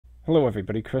Hello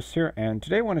everybody, Chris here, and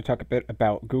today I want to talk a bit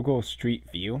about Google Street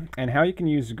View and how you can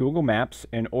use Google Maps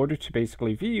in order to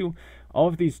basically view all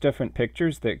of these different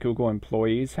pictures that Google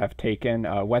employees have taken,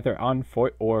 whether on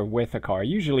foot or with a car,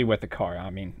 usually with a car,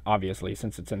 obviously,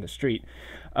 since it's in the street.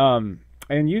 And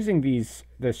using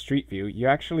the Street View, you're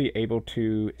actually able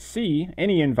to see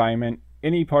any environment,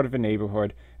 any part of a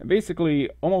neighborhood,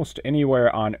 basically almost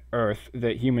anywhere on Earth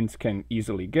that humans can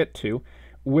easily get to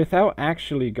without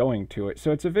actually going to it.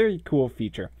 So it's a very cool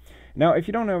feature. Now, if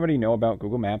you don't already know about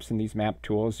Google Maps and these map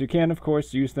tools, you can, of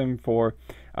course, use them for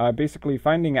basically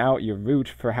finding out your route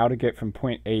for how to get from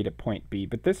point A to point B.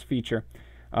 But this feature,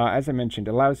 as I mentioned,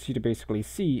 allows you to basically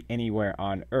see anywhere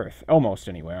on Earth, almost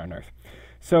anywhere on Earth.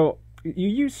 So you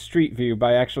use Street View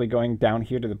by actually going down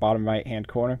here to the bottom right hand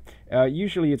corner.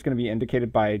 Usually it's going to be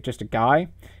indicated by just a guy,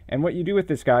 and what you do with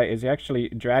this guy is you actually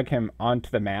drag him onto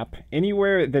the map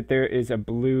anywhere that there is a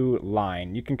blue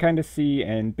line. You can kind of see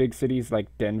in big cities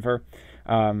like Denver,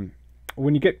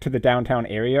 when you get to the downtown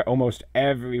area, almost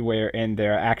everywhere in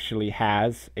there actually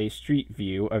has a Street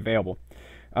View available.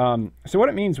 So what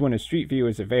it means when a Street View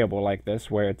is available like this,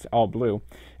 where it's all blue,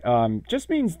 just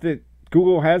means that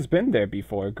Google has been there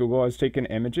before. Google has taken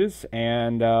images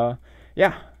and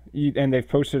and they've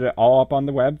posted it all up on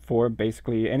the web for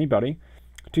basically anybody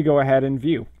to go ahead and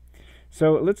view.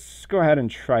 So let's go ahead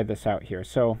and try this out here.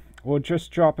 So we'll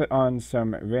just drop it on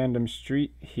some random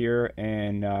street here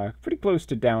in pretty close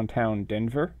to downtown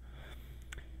Denver.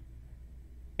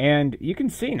 And you can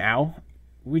see now,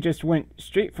 we just went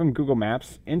straight from Google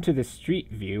Maps into the Street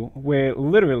View, where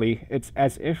literally it's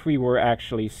as if we were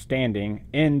actually standing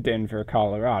in Denver,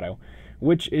 Colorado,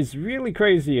 which is really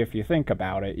crazy if you think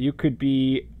about it. You could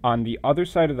be on the other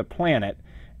side of the planet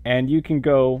and you can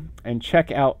go and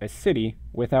check out a city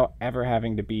without ever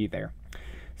having to be there.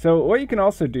 So what you can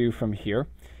also do from here,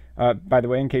 by the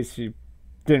way, in case you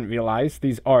didn't realize,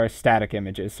 these are static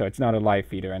images, so it's not a live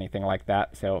feed or anything like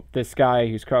that. So this guy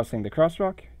who's crossing the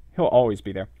crosswalk, he'll always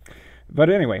be there.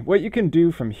 But anyway, what you can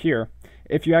do from here,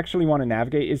 if you actually want to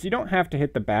navigate, is you don't have to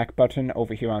hit the back button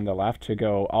over here on the left to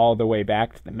go all the way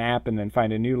back to the map and then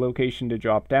find a new location to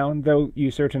drop down, though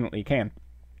you certainly can.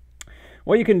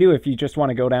 What you can do if you just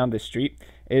want to go down the street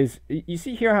is, you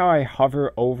see here how I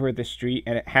hover over the street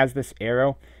and it has this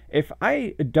arrow? If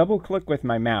I double click with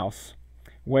my mouse,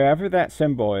 wherever that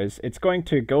symbol is, it's going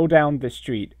to go down the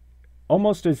street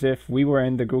almost as if we were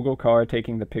in the Google car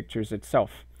taking the pictures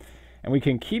itself. And we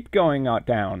can keep going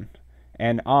down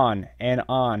and on and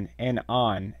on and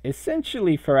on,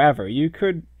 essentially forever. You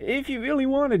could, if you really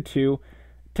wanted to,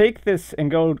 take this and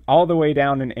go all the way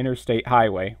down an interstate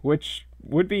highway, which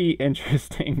would be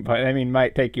interesting, but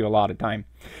might take you a lot of time.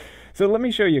 So let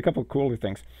me show you a couple cooler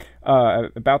things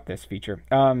about this feature.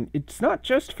 It's not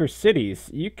just for cities.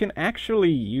 You can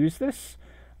actually use this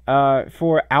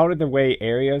for out-of-the-way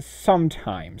areas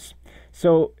sometimes.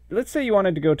 So let's say you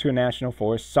wanted to go to a national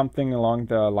forest, something along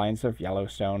the lines of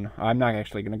Yellowstone. I'm not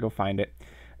actually going to go find it.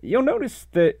 You'll notice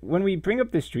that when we bring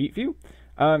up the Street View,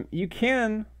 you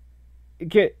can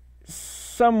get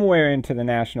somewhere into the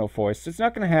national forest. It's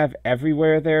not going to have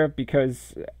everywhere there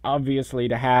because obviously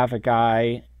to have a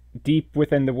guy deep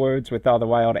within the woods with all the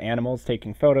wild animals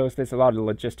taking photos, there's a lot of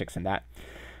logistics in that.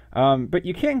 But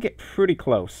you can get pretty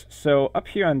close. So up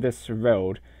here on this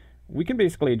road, we can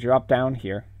basically drop down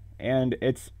here, and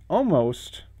it's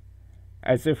almost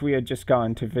as if we had just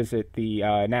gone to visit the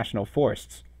national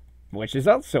forests, which is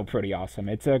also pretty awesome.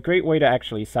 It's a great way to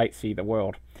actually sightsee the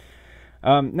world.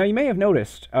 Now you may have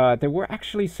noticed there were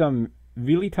actually some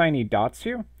really tiny dots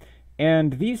here,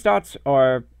 and these dots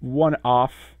are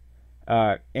one-off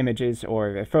images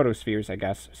or photospheres, I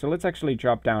guess. So let's actually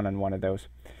drop down on one of those.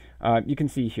 You can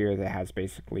see here that has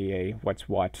basically a what's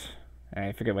what.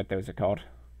 I forget what those are called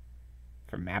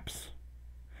for maps.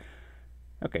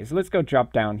 Okay, so let's go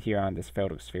drop down here on this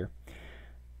photosphere.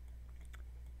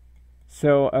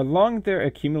 So along their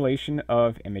accumulation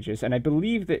of images, and I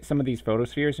believe that some of these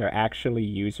photospheres are actually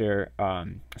user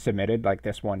submitted, like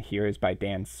this one here is by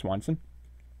Dan Swanson.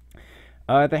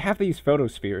 They have these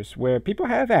photospheres where people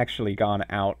have actually gone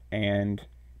out and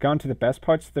gone to the best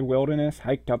parts of the wilderness,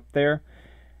 hiked up there,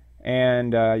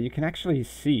 and you can actually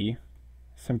see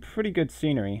some pretty good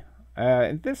scenery.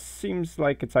 This seems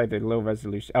like it's either low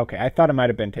resolution. Okay, I thought it might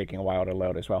have been taking a while to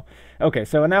load as well. Okay,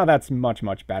 so now that's much,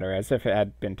 much better, as if it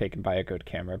had been taken by a good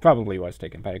camera. It probably was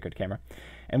taken by a good camera.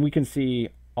 And we can see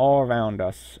all around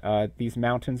us these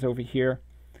mountains over here,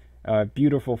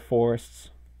 beautiful forests,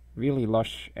 really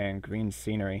lush and green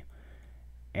scenery,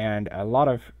 and a lot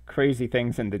of crazy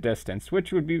things in the distance,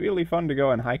 which would be really fun to go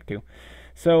and hike to.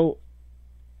 So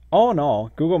all in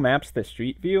all, Google Maps, the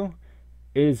Street View,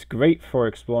 is great for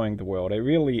exploring the world. It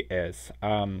really is.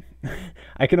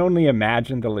 I can only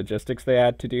imagine the logistics they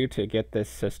had to do to get this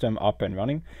system up and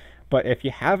running. But if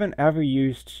you haven't ever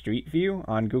used Street View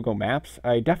on Google Maps,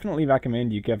 I definitely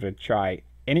recommend you give it a try.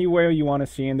 Anywhere you want to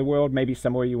see in the world, maybe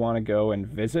somewhere you want to go and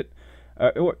visit,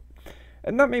 or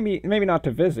not maybe not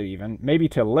to visit even, maybe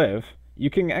to live. You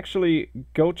can actually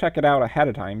go check it out ahead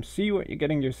of time, see what you're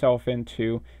getting yourself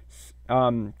into,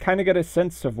 kind of get a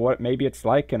sense of what maybe it's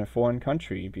like in a foreign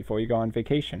country before you go on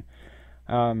vacation.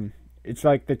 It's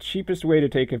like the cheapest way to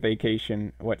take a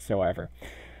vacation whatsoever.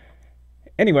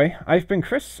 Anyway, I've been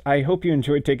Chris. I hope you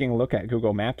enjoyed taking a look at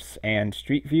Google Maps and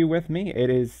Street View with me. It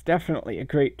is definitely a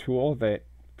great tool that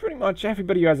pretty much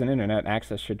everybody who has an internet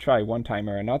access should try one time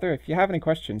or another. If you have any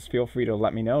questions, feel free to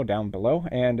let me know down below.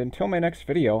 And until my next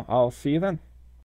video, I'll see you then.